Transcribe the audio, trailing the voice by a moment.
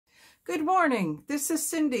Good morning, this is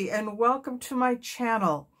Cindy and welcome to my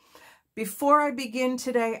channel. Before I begin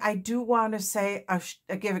today, I do want to say,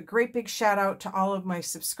 give a great big shout out to all of my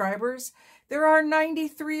subscribers. There are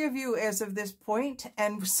 93 of you as of this point,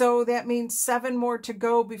 and so that means 7 more to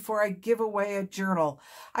go before I give away a journal.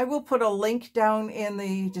 I will put a link down in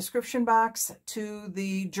the description box to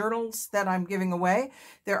the journals that I'm giving away.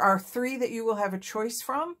 There are 3 that you will have a choice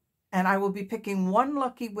from, and I will be picking one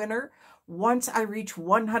lucky winner once I reach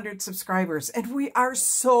 100 subscribers, and we are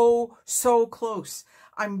so close.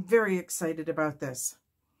 I'm very excited about this.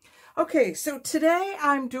 Okay, so today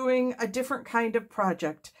I'm doing a different kind of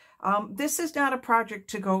project. This is not a project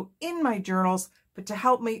to go in my journals, but to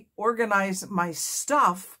help me organize my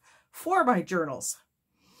stuff for my journals.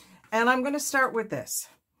 And I'm going to start with this.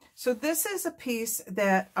 So this is a piece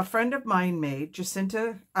that a friend of mine made.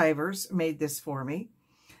 Jacinta Ivers made this for me.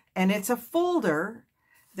 And it's a folder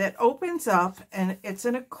that opens up, and it's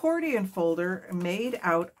an accordion folder made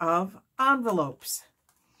out of envelopes.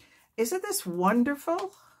 Isn't this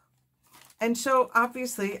wonderful? And so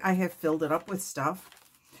obviously I have filled it up with stuff,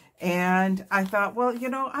 and I thought, well, you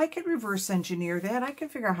know, I could reverse engineer that. I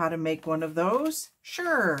could figure out how to make one of those.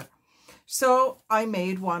 Sure. So I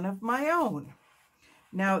made one of my own.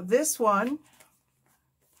 Now this one,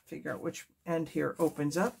 figure out which end here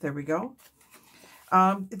opens up. There we go.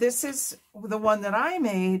 This is the one that I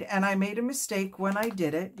made, and I made a mistake when I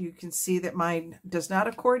did it. You can see that mine does not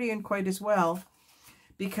accordion quite as well,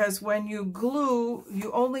 because when you glue, you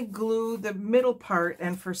only glue the middle part,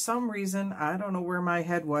 and for some reason, I don't know where my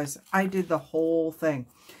head was, I did the whole thing.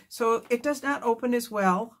 So it does not open as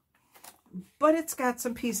well, but it's got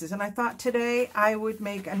some pieces, and I thought today I would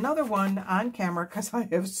make another one on camera because I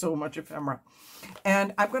have so much ephemera.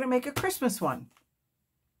 And I'm going to make a Christmas one,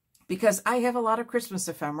 because I have a lot of Christmas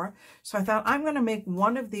ephemera. So I thought I'm going to make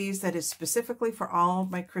one of these that is specifically for all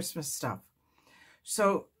of my Christmas stuff.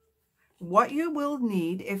 So what you will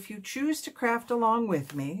need, if you choose to craft along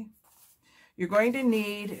with me, you're going to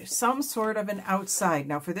need some sort of an outside.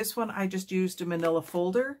 Now for this one, I just used a manila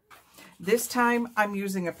folder. This time I'm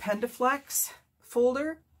using a Pendaflex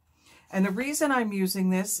folder. And the reason I'm using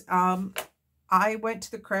this, I went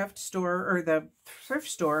to the craft store or the thrift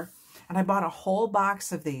store, and I bought a whole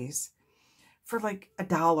box of these for like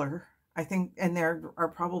 $1, I think. And there are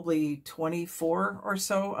probably 24 or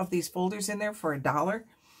so of these folders in there for $1.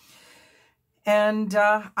 And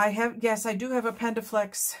yes, I do have a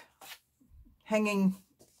Pendaflex hanging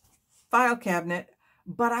file cabinet,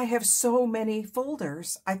 but I have so many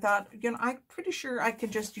folders. I thought, you know, I'm pretty sure I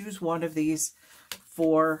could just use one of these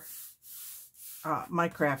for my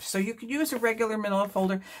craft. So you could use a regular manila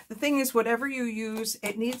folder. The thing is, whatever you use,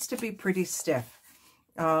 it needs to be pretty stiff.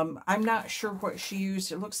 I'm not sure what she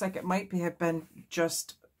used. It looks like it might have been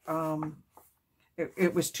just,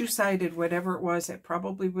 it was two-sided, whatever it was. It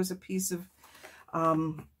probably was a piece of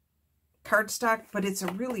cardstock, but it's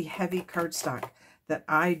a really heavy cardstock that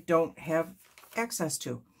I don't have access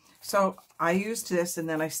to. So I used this, and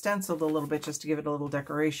then I stenciled a little bit just to give it a little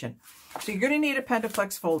decoration. So you're going to need a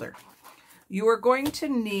Pendaflex folder. You are going to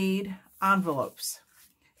need envelopes,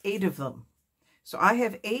 8 of them. So I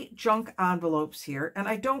have 8 junk envelopes here, and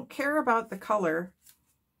I don't care about the color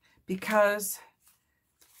because,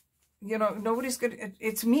 you know, nobody's good.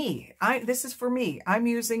 It's me. This is for me. I'm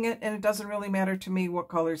using it, and it doesn't really matter to me what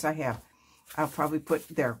colors I have. I'll probably put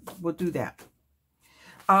there. We'll do that.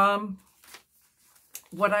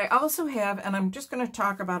 What I also have, and I'm just going to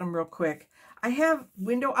talk about them real quick. I have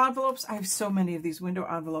window envelopes. I have so many of these window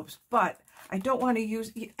envelopes, but I don't want to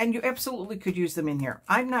use, and you absolutely could use them in here.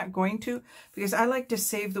 I'm not going to, because I like to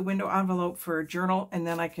save the window envelope for a journal, and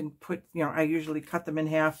then I can put, you know, I usually cut them in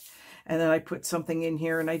half, and then I put something in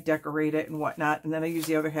here and I decorate it and whatnot, and then I use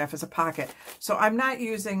the other half as a pocket. So I'm not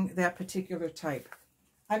using that particular type.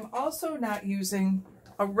 I'm also not using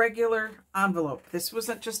a regular envelope. This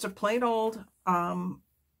wasn't just a plain old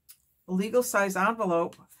legal size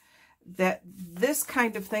envelope that this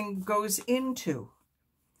kind of thing goes into.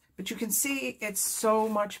 But you can see it's so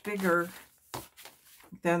much bigger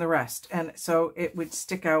than the rest, and so it would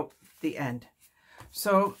stick out the end.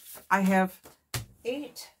 So I have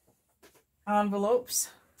 8 envelopes.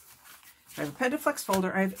 I have a Pendaflex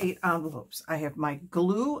folder. I have 8 envelopes. I have my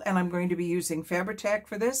glue, and I'm going to be using Fabri-Tac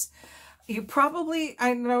for this. You probably,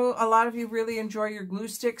 I know a lot of you really enjoy your glue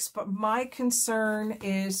sticks, but my concern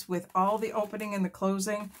is with all the opening and the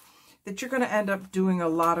closing, that you're going to end up doing a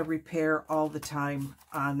lot of repair all the time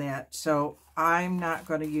on that. So I'm not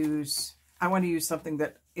going to use, I want to use something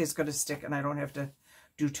that is going to stick and I don't have to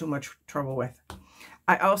do too much trouble with.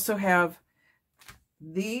 I also have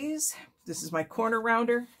these. This is my corner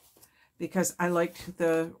rounder. because I liked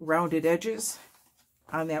the rounded edges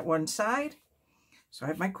on that one side. So I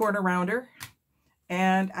have my corner rounder,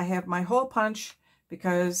 and I have my hole punch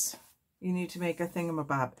because you need to make a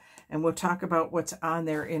thingamabob. And we'll talk about what's on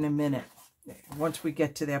there in a minute once we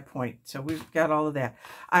get to that point. So we've got all of that.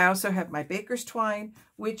 I also have my baker's twine,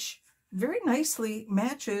 which very nicely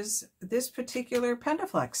matches this particular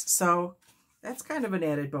Pendaflex. So that's kind of an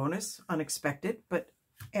added bonus, unexpected, but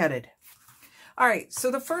added. All right, so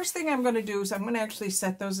the first thing I'm going to do is I'm going to actually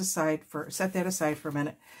set that aside for a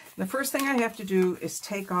minute. And the first thing I have to do is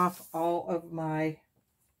take off all of my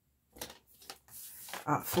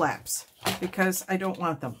flaps because I don't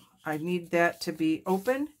want them. I need that to be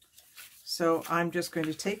open. So I'm just going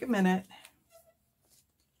to take a minute,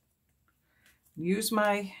 use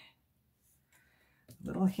my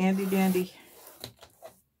little handy dandy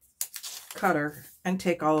cutter and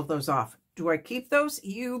take all of those off. Do I keep those?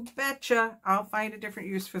 You betcha. I'll find a different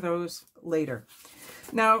use for those later.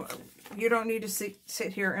 Now, you don't need to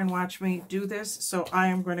sit here and watch me do this, so I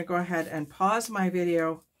am going to go ahead and pause my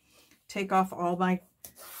video, take off all my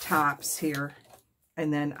tops here,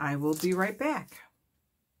 and then I will be right back.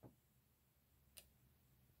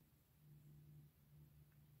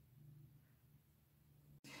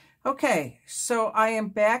 Okay, so I am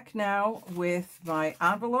back now with my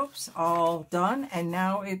envelopes all done, and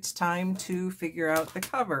now it's time to figure out the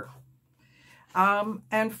cover.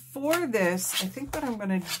 And for this, I think what I'm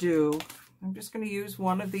going to do, I'm just going to use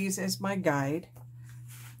one of these as my guide.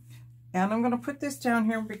 And I'm going to put this down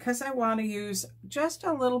here because I want to use just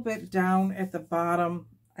a little bit down at the bottom.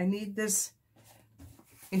 I need this,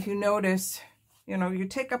 if you notice, you know, you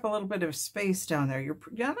take up a little bit of space down there. You're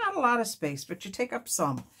not a lot of space, but you take up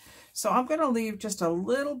some. So I'm going to leave just a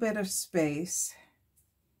little bit of space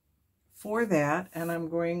for that, and I'm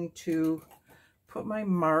going to put my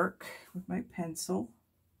mark with my pencil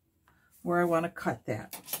where I want to cut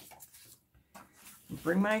that.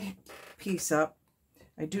 Bring my piece up.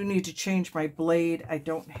 I do need to change my blade. I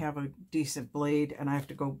don't have a decent blade, and I have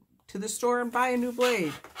to go to the store and buy a new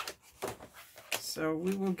blade. So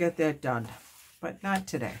we will get that done, but not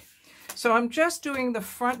today. So I'm just doing the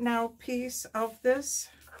front now piece of this.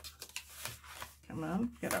 Come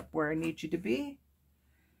on, get up where I need you to be.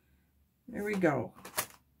 There we go.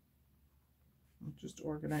 I'll just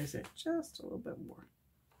organize it just a little bit more.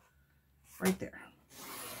 Right there.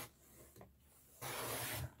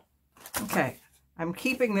 Okay, I'm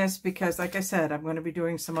keeping this because, like I said, I'm going to be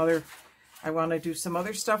doing some other, I want to do some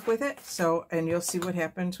other stuff with it. So, and you'll see what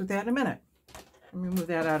happens with that in a minute. Let me move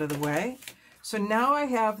that out of the way. So now I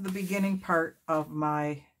have the beginning part of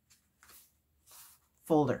my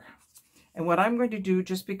folder. And what I'm going to do,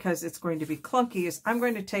 just because it's going to be clunky, is I'm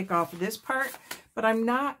going to take off this part, but I'm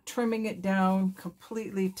not trimming it down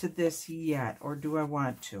completely to this yet. Or do I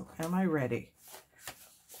want to? Am I ready?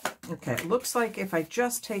 Okay, it looks like if I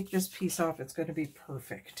just take this piece off, it's going to be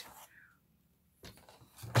perfect.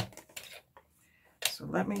 So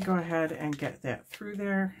let me go ahead and get that through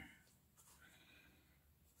there.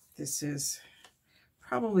 This is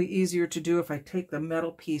probably easier to do if I take the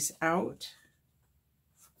metal piece out.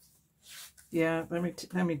 Yeah, let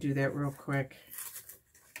me do that real quick.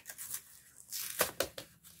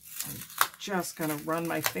 I'm just going to run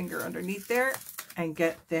my finger underneath there and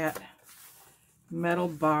get that metal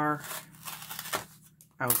bar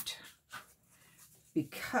out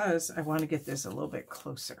because I want to get this a little bit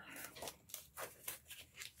closer.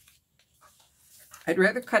 I'd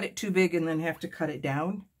rather cut it too big and then have to cut it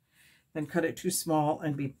down than cut it too small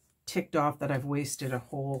and be ticked off that I've wasted a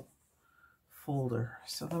whole folder.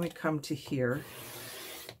 So let me come to here.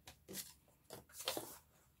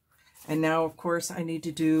 And now, of course, I need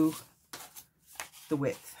to do the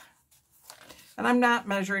width. And I'm not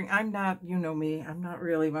measuring. I'm not, you know me, I'm not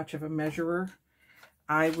really much of a measurer.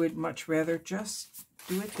 I would much rather just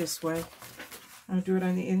do it this way. I'll do it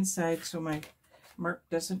on the inside so my mark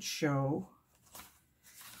doesn't show.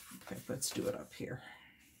 Okay, let's do it up here.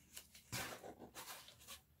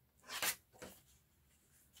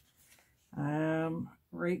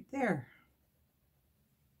 Right there.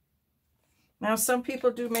 Now, some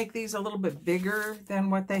people do make these a little bit bigger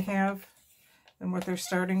than what they have, than what they're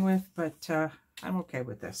starting with, but I'm okay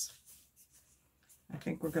with this. I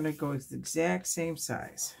think we're going to go with the exact same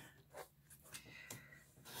size.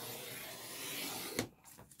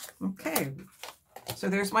 Okay, so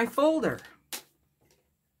there's my folder.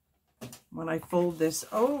 When I fold this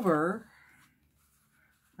over,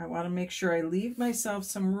 I want to make sure I leave myself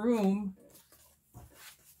some room.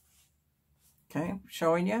 Okay,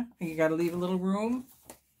 showing you. You got to leave a little room.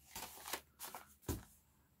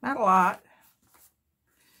 Not a lot.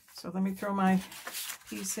 So let me throw my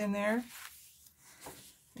piece in there.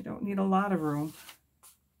 I don't need a lot of room.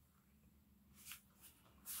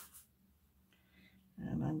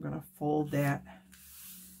 And I'm going to fold that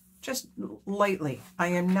just lightly. I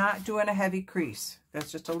am not doing a heavy crease.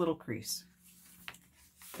 That's just a little crease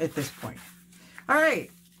at this point. All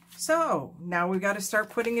right, so now we've got to start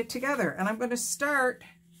putting it together. And I'm going to start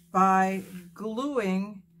by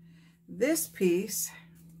gluing this piece,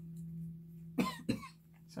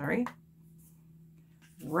 sorry,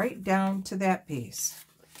 right down to that piece.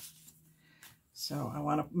 So I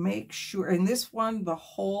want to make sure, and this one, the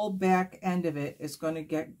whole back end of it is going to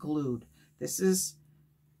get glued. This is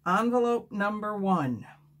envelope number 1.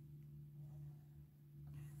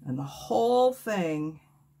 And the whole thing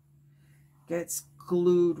gets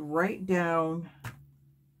glued right down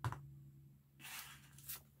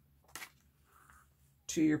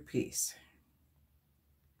to your piece.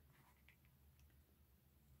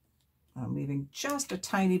 I'm leaving just a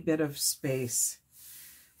tiny bit of space.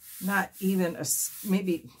 Not even a,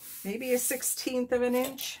 maybe a 1/16 of an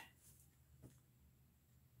inch.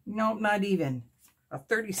 Nope, not even. A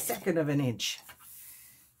 32nd of an inch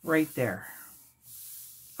right there.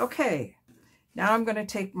 Okay, now I'm going to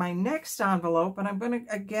take my next envelope and I'm going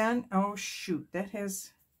to again, oh shoot, that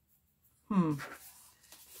has,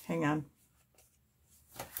 hang on.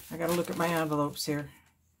 I got to look at my envelopes here.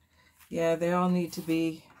 Yeah, they all need to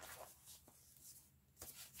be,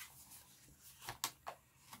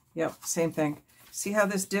 yep, same thing. See how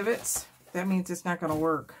this divots? That means it's not going to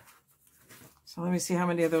work. So let me see how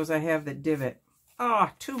many of those I have that divot.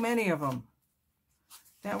 Oh, too many of them.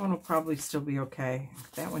 That one will probably still be okay.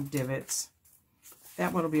 That one divots.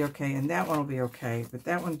 That one will be okay, and that one will be okay. But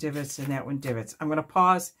that one divots, and that one divots. I'm going to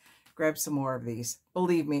pause, grab some more of these.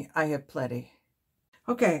 Believe me, I have plenty.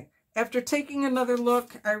 Okay, after taking another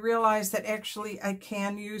look, I realized that actually I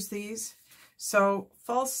can use these. So,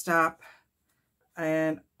 false stop.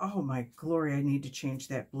 And, oh my glory, I need to change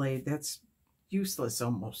that blade. That's useless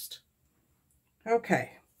almost.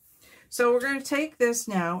 Okay. So we're going to take this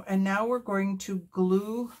now, and now we're going to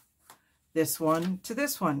glue this one to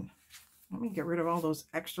this one. Let me get rid of all those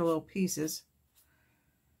extra little pieces.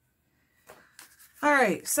 All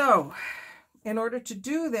right, so in order to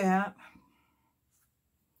do that,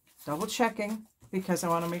 double checking because I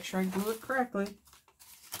want to make sure I glue it correctly.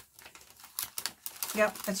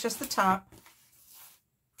 Yep, it's just the top.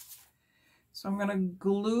 So I'm going to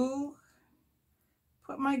glue,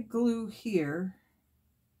 put my glue here.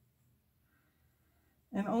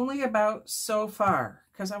 And only about so far,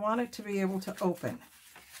 because I want it to be able to open.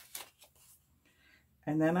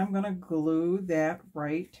 And then I'm going to glue that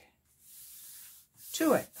right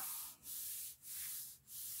to it.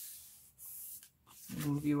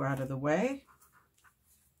 Move you out of the way.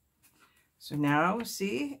 So now,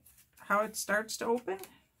 see how it starts to open?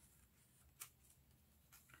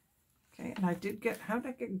 Okay, and I did get, how did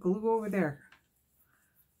I get glue over there?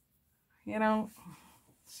 You know,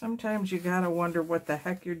 sometimes you gotta wonder what the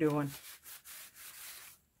heck you're doing.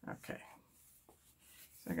 Okay.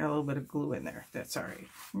 So I got a little bit of glue in there. That's all right.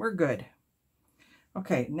 We're good.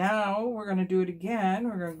 Okay, now we're going to do it again.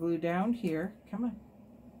 We're going to glue down here. Come on.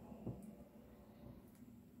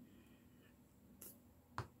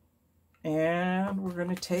 And we're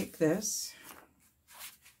going to take this.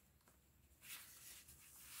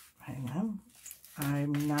 Hang on.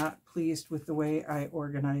 I'm not pleased with the way I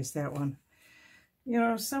organized that one. You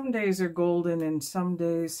know, some days are golden and some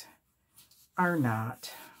days are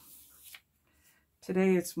not.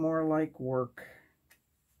 Today it's more like work.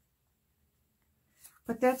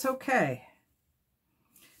 But that's okay.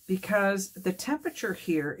 Because the temperature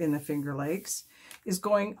here in the Finger Lakes is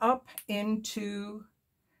going up into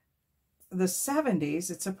the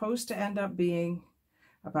 70s. It's supposed to end up being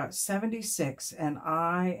about 76. And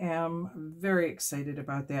I am very excited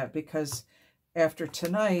about that because after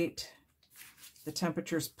tonight, the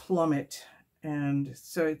temperatures plummet. And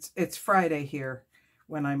so it's Friday here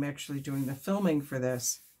when I'm actually doing the filming for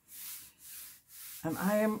this. And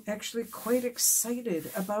I am actually quite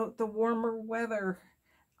excited about the warmer weather.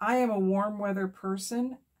 I am a warm weather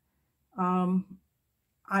person.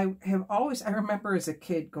 I remember as a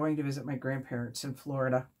kid going to visit my grandparents in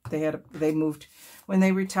Florida. They moved, when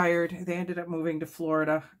they retired, they ended up moving to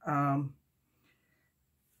Florida.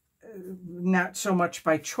 Not so much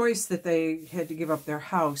by choice that they had to give up their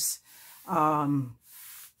house.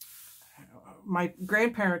 My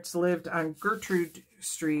grandparents lived on Gertrude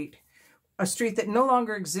Street, a street that no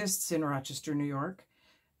longer exists in Rochester, New York,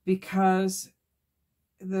 because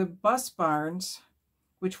the bus barns,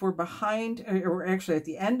 which were behind, or actually at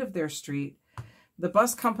the end of their street, the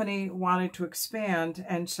bus company wanted to expand,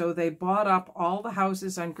 and so they bought up all the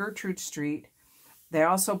houses on Gertrude Street. They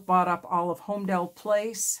also bought up all of Homedale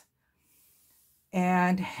Place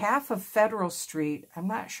and half of Federal Street. I'm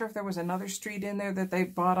not sure if there was another street in there that they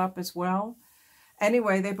bought up as well.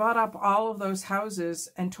 Anyway, they bought up all of those houses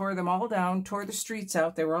and tore them all down, tore the streets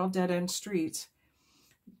out. They were all dead-end streets.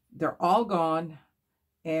 They're all gone.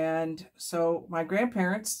 And so my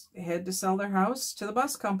grandparents had to sell their house to the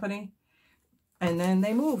bus company, and then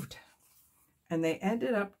they moved. And they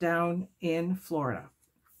ended up down in Florida.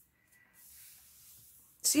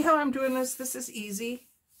 See how I'm doing this? This is easy.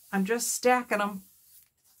 I'm just stacking them.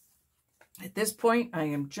 At this point, I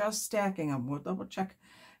am just stacking them. We'll double check.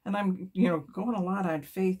 And I'm, going a lot on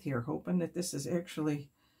faith here, hoping that this is actually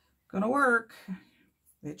going to work.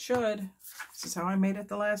 It should. This is how I made it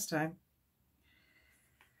the last time.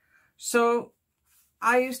 So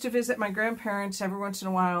I used to visit my grandparents every once in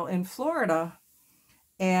a while in Florida.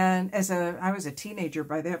 And I was a teenager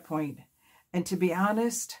by that point. And to be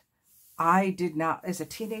honest, I did not, as a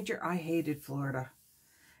teenager, I hated Florida.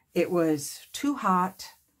 It was too hot.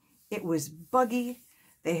 It was buggy.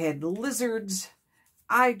 They had lizards.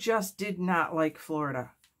 I just did not like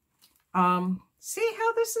Florida. See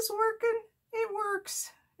how this is working? It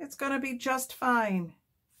works. It's going to be just fine.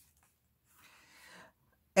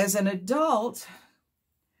 As an adult,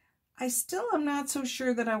 I still am not so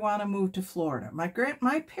sure that I want to move to Florida. My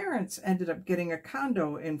parents ended up getting a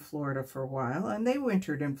condo in Florida for a while, and they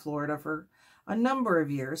wintered in Florida for a number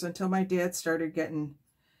of years until my dad started getting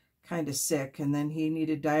kind of sick, and then he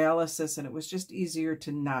needed dialysis, and it was just easier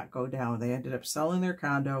to not go down. They ended up selling their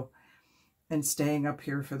condo and staying up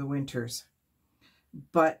here for the winters.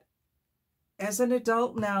 But as an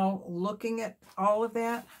adult now, looking at all of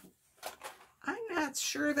that, I'm not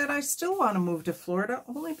sure that I still want to move to Florida,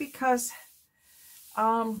 only because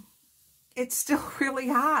it's still really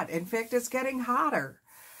hot. In fact, it's getting hotter.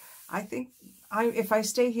 I think if I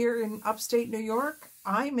stay here in upstate New York,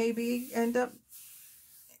 I maybe end up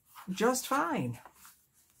just fine.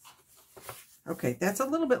 Okay, that's a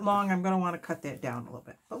little bit long. I'm going to want to cut that down a little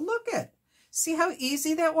bit. But look see how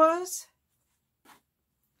easy that was?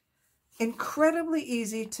 Incredibly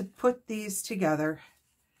easy to put these together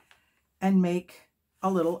and make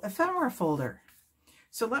a little ephemera folder.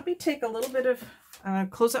 So let me take a little bit of,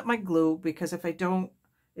 close up my glue, because if I don't,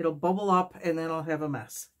 it'll bubble up and then I'll have a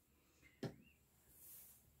mess.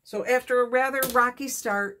 So after a rather rocky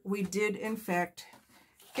start, we did in fact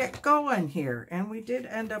get going here, and we did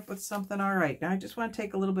end up with something all right. Now I just want to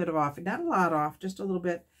take a little bit of off, not a lot off, just a little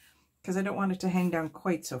bit, because I don't want it to hang down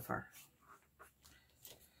quite so far.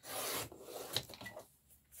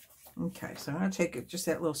 Okay, so I'm going to take just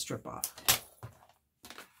that little strip off.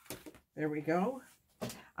 There we go.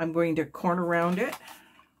 I'm going to corner round it.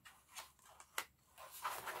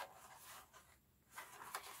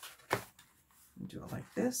 Do it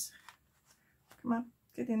like this. Come on,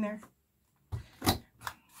 get in there.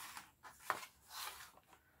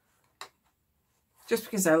 Just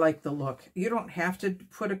because I like the look. You don't have to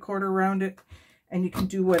put a corner around it, and you can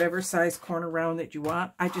do whatever size corner round that you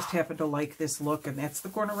want. I just happen to like this look, and that's the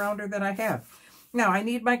corner rounder that I have. Now, I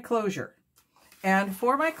need my closure. And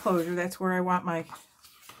for my closure, that's where I want my,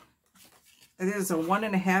 it is a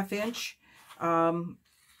 1.5 inch. I'm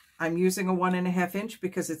using a 1.5 inch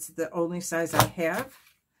because it's the only size I have.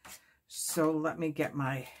 So let me get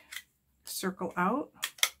my circle out.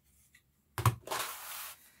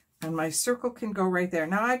 And my circle can go right there.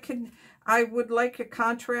 Now I would like a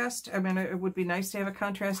contrast. I mean, it would be nice to have a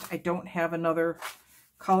contrast. I don't have another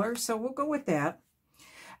color, so we'll go with that.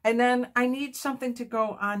 And then I need something to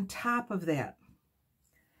go on top of that.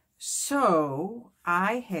 So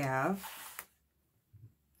I have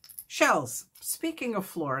shells. Speaking of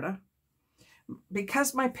Florida,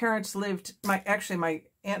 because my parents lived, actually my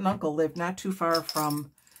aunt and uncle lived not too far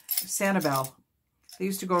from Sanibel. They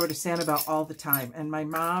used to go over to Sanibel all the time, and my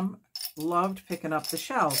mom loved picking up the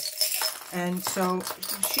shells. And so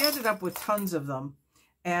she ended up with tons of them.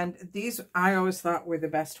 And these I always thought were the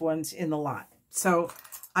best ones in the lot. So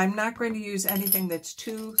I'm not going to use anything that's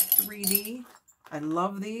too 3D. I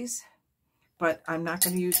love these, but I'm not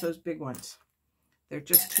going to use those big ones. They're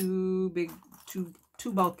just too big, too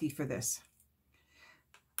bulky for this.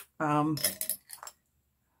 Some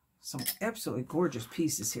absolutely gorgeous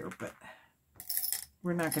pieces here, but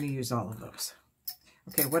we're not going to use all of those.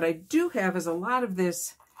 Okay, what I do have is a lot of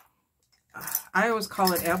this. I always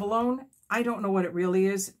call it abalone. I don't know what it really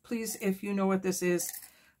is. Please, if you know what this is,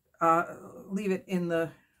 leave it in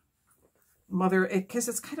the mother, because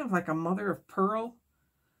it's kind of like a mother of pearl.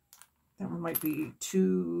 That one might be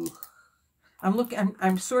too,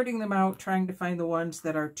 I'm sorting them out, trying to find the ones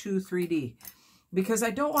that are too 3D, because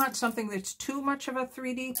I don't want something that's too much of a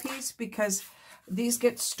 3D piece, because these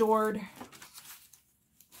get stored.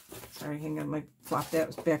 Sorry, hang on, my flop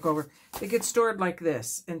that back over. They get stored like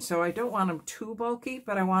this, and so I don't want them too bulky,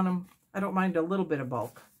 but I don't mind a little bit of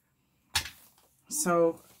bulk.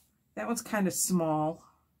 So that one's kind of small.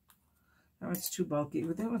 That one's too bulky.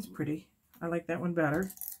 That one's pretty. I like that one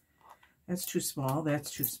better. That's too small.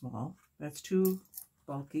 That's too small. That's too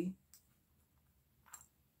bulky.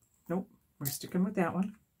 Nope, we're sticking with that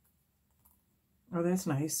one. Oh, that's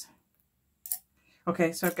nice.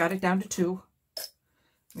 Okay, so I've got it down to 2.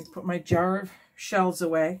 Let me put my jar of shells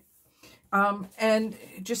away. And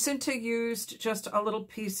Jacinta used just a little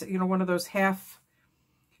piece, you know, one of those half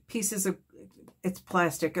pieces of, it's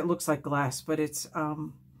plastic. It looks like glass, but it's,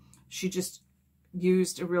 she just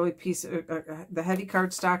used a really piece of, the heavy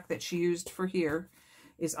cardstock that she used for here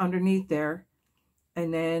is underneath there.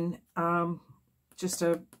 And then just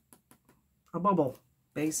a bubble,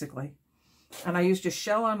 basically. And I used a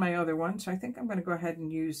shell on my other one, so I think I'm going to go ahead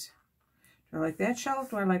and use, do I like that shell?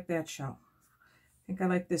 Do I like that shell? I think I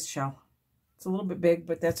like this shell. It's a little bit big,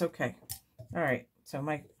 but that's okay. All right, so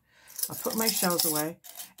I'll put my shells away.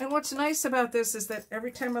 And what's nice about this is that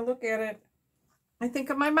every time I look at it, I think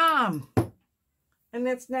of my mom. And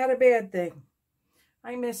that's not a bad thing.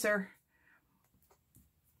 I miss her.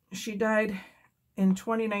 She died in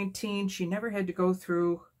 2019. She never had to go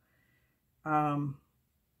through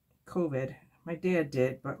COVID. My dad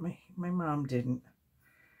did, but my mom didn't.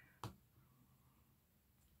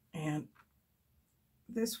 And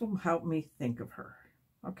this will help me think of her.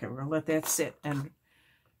 Okay, we're going to let that sit and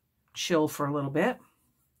chill for a little bit.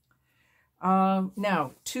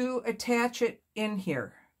 Now, to attach it in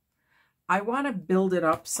here, I want to build it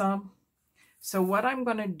up some. So what I'm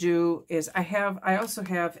going to do is I also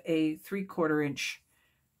have a 3/4 inch,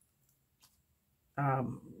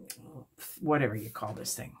 whatever you call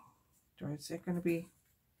this thing. Is it going to be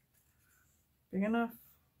big enough?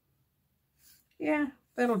 Yeah,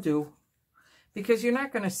 that'll do. Because you're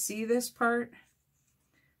not going to see this part.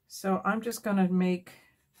 So I'm just going to make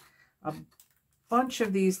a bunch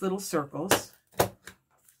of these little circles.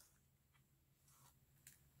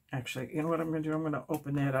 Actually, you know what I'm going to do? I'm going to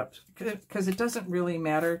open that up. Because it doesn't really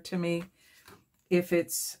matter to me if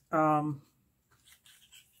it's... I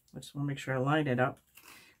just want to make sure I line it up.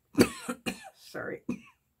 Sorry.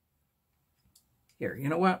 Here, you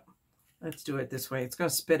know what? Let's do it this way. It's going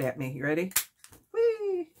to spit at me. You ready?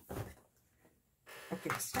 Whee!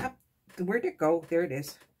 Okay, stop. Where'd it go? There it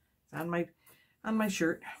is. It's on my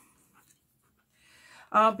shirt.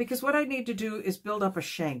 Because what I need to do is build up a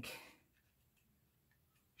shank.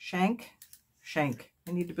 Shank? Shank.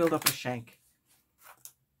 I need to build up a shank.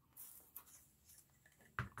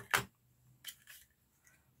 I'm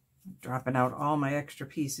dropping out all my extra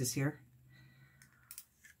pieces here.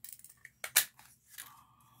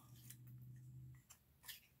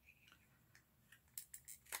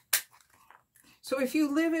 So if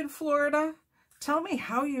you live in Florida, tell me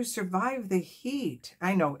how you survive the heat.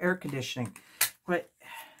 I know, air conditioning, but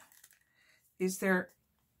is there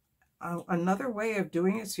another way of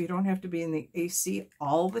doing it so you don't have to be in the AC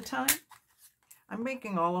all the time? I'm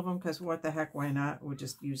making all of them because what the heck, why not? We'll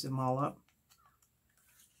just use them all up.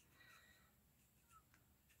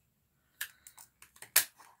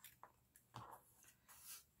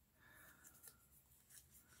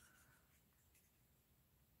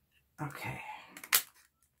 Okay.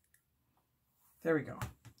 There we go.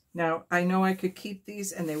 Now, I know I could keep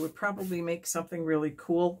these and they would probably make something really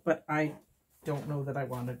cool, but I don't know that I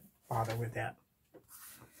want to bother with that.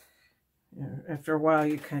 You know, after a while,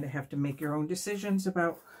 you kind of have to make your own decisions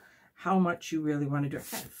about how much you really want to do. I've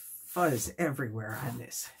got fuzz everywhere on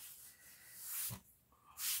this.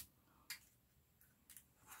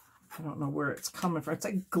 I don't know where it's coming from. It's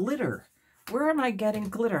like glitter. Where am I getting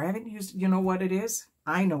glitter? I haven't used, you know what it is?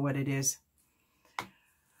 I know what it is.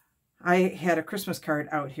 I had a Christmas card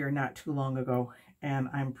out here not too long ago, and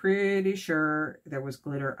I'm pretty sure there was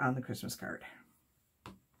glitter on the Christmas card.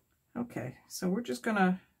 Okay, so we're just going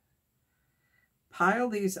to pile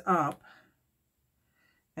these up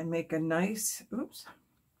and make a nice, oops,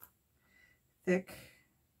 thick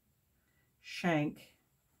shank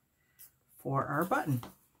for our button.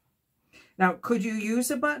 Now, could you use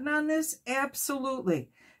a button on this? Absolutely.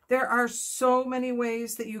 There are so many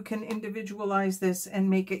ways that you can individualize this and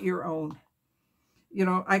make it your own. You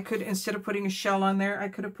know, I could, instead of putting a shell on there, I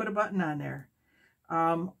could have put a button on there.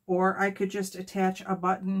 Or I could just attach a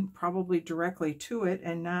button probably directly to it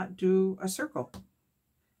and not do a circle.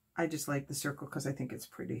 I just like the circle because I think it's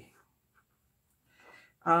pretty.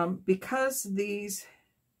 Because these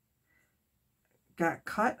got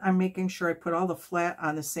cut, I'm making sure I put all the flat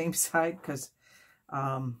on the same side because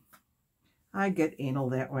I get anal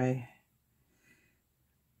that way.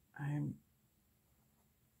 I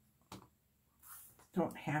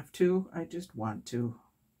don't have to, I just want to.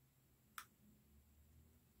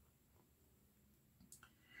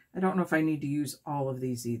 I don't know if I need to use all of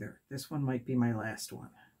these either. This one might be my last one.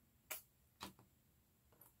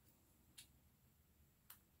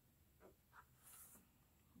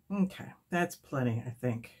 Okay, that's plenty, I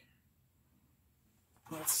think.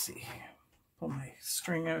 Let's see. Pull my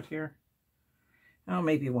string out here. Oh,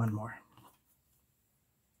 maybe one more.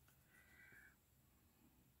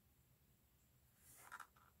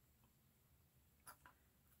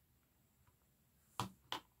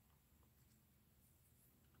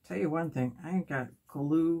 Tell you one thing, I ain't got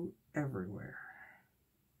glue everywhere.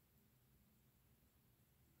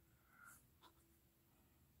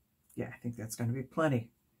 Yeah, I think that's going to be plenty.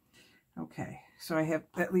 Okay, so I have,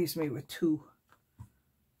 that leaves me with 2.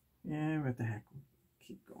 Yeah, what the heck,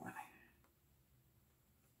 keep going.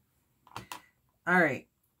 All right.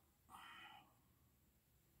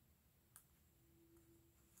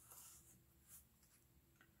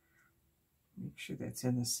 Make sure that's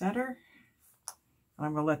in the center.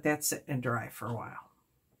 I'm going to let that sit and dry for a while.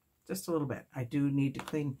 Just a little bit. I do need to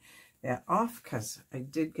clean that off because I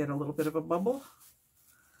did get a little bit of a bubble.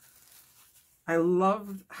 I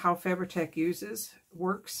love how Fabri-Tac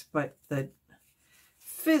works, but the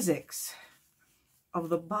physics of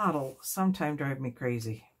the bottle sometimes drive me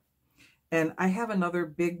crazy. And I have another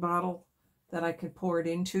big bottle that I can pour it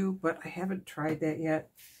into, but I haven't tried that yet.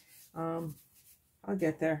 I'll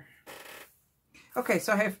get there. Okay,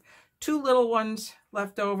 so I have 2 little ones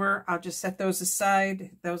left over. I'll just set those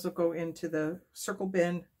aside. Those will go into the circle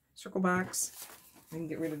box. I can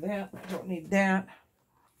get rid of that. I don't need that.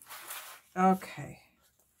 Okay,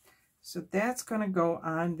 so that's going to go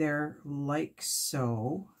on there like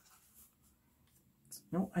so.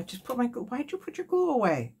 No, I just put my glue. Why'd you put your glue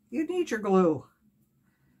away? You need your glue.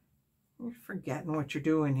 You're forgetting what you're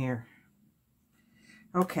doing here.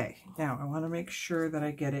 Okay, now I want to make sure that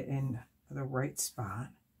I get it in the right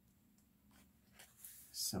spot.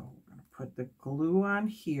 So we're going to put the glue on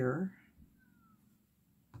here.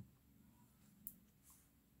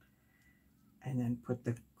 And then put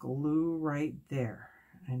the glue right there.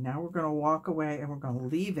 And now we're going to walk away and we're going to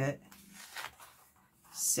leave it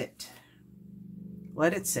sit.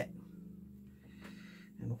 Let it sit.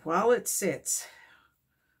 And while it sits,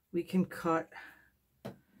 we can cut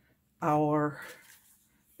our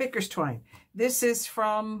baker's twine. This is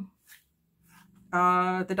from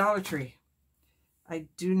the Dollar Tree. I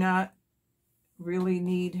do not really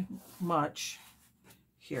need much.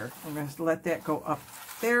 Here, I'm going to let that go up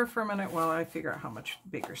there for a minute while I figure out how much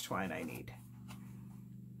baker's twine I need.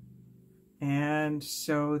 And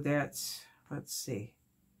so that's, let's see.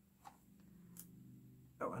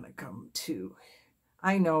 I want to come to,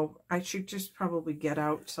 I know I should just probably get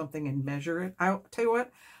out something and measure it. I'll tell you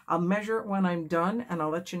what, I'll measure it when I'm done and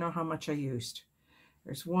I'll let you know how much I used.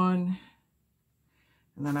 There's 1,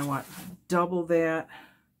 and then I want double that,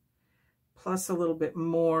 plus a little bit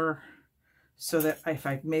more, so that if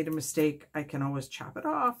I've made a mistake, I can always chop it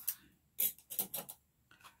off.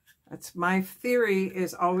 That's my theory,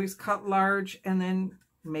 is always cut large and then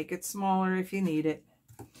make it smaller if you need it.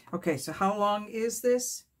 Okay, so how long is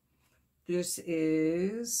this? This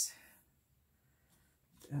is,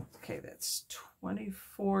 okay, that's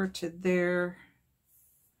 24 to there.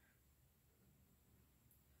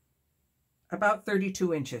 About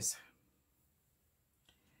 32 inches.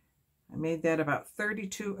 I made that about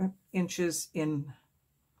 32 inches in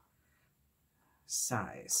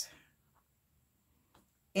size.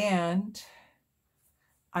 And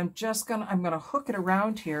I'm gonna hook it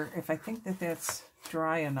around here if I think that that's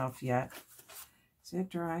dry enough yet. Is it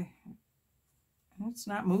dry? It's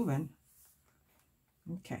not moving.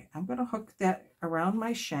 Okay, I'm gonna hook that around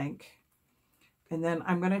my shank and then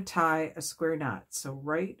I'm gonna tie a square knot. So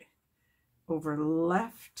right over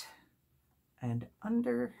left and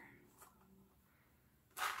under.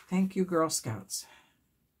 Thank you, Girl Scouts.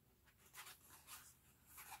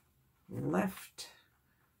 Left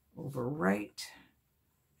over right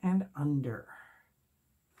and under.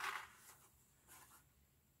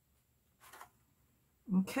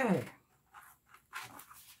 Okay.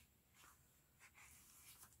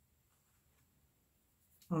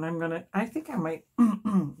 And I think I might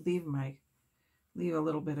leave a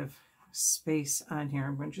little bit of space on here.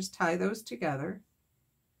 I'm going to just tie those together.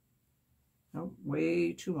 No,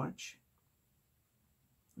 way too much.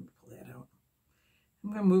 Let me pull that out. I'm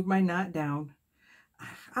going to move my knot down.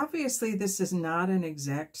 obviously this is not an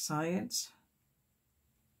exact science.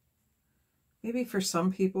 Maybe for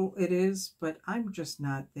some people it is, but I'm just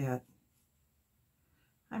not that.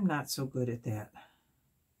 I'm not so good at that,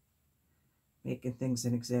 making things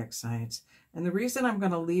an exact science. And the reason I'm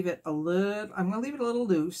going to leave it a little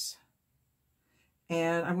loose,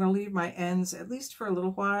 and I'm going to leave my ends at least for a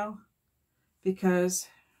little while, because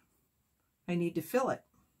I need to fill it.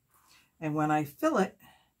 And when I fill it,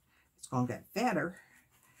 it's going to get fatter.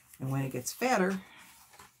 And when it gets fatter,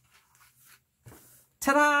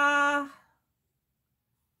 ta-da!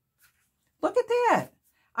 Look at that.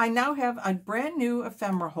 I now have a brand new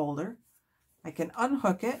ephemera holder. I can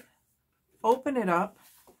unhook it, open it up,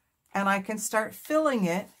 and I can start filling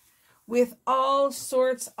it with all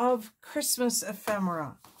sorts of Christmas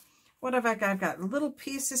ephemera. What have I got? I've got little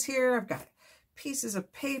pieces here. I've got pieces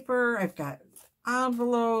of paper. I've got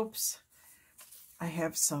envelopes. I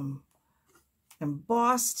have some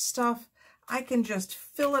embossed stuff. I can just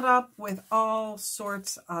fill it up with all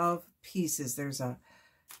sorts of pieces. There's a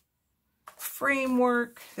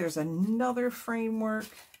framework. There's another framework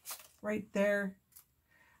right there.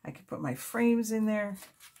 I can put my frames in there.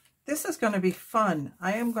 This is going to be fun.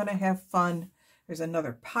 I am going to have fun. There's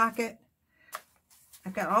another pocket.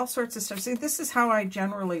 I've got all sorts of stuff. See, this is how I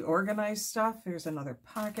generally organize stuff. There's another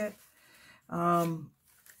pocket.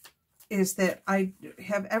 Is that I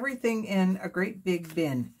have everything in a great big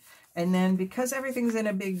bin. And then because everything's in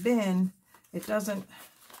a big bin, it doesn't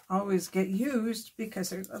always get used because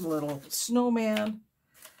there's a little snowman.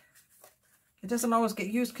 It doesn't always get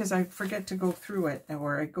used because I forget to go through it,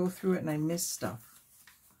 or I go through it and I miss stuff.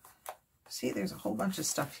 See, there's a whole bunch of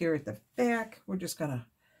stuff here at the back. We're just going to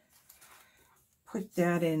put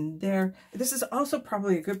that in there. This is also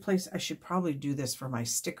probably a good place. I should probably do this for my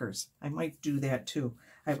stickers. I might do that too.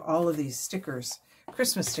 I have all of these stickers,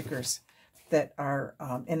 Christmas stickers, that are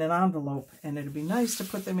in an envelope, and it'd be nice to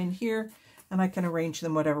put them in here, and I can arrange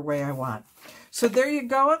them whatever way I want. So there you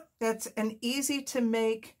go. That's an easy to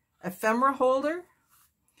make ephemera holder.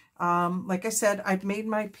 Like I said, I've made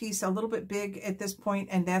my piece a little bit big at this point,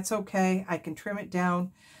 and that's okay. I can trim it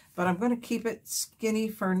down, but I'm going to keep it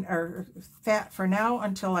skinny or fat for now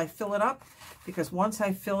until I fill it up, because once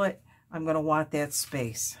I fill it, I'm going to want that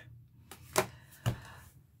space.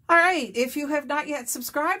 All right, if you have not yet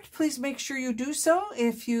subscribed, please make sure you do so.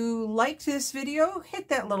 If you liked this video, hit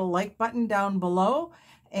that little like button down below.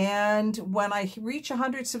 And when I reach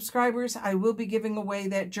 100 subscribers, I will be giving away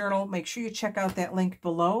that journal. Make sure you check out that link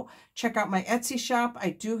below. Check out my Etsy shop. I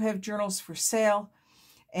do have journals for sale.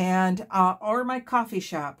 And or my coffee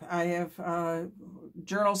shop. I have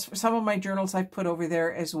journals. Some of my journals I've put over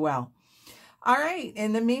there as well. All right,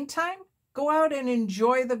 in the meantime, go out and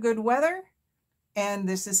enjoy the good weather. And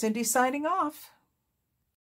this is Cindy signing off.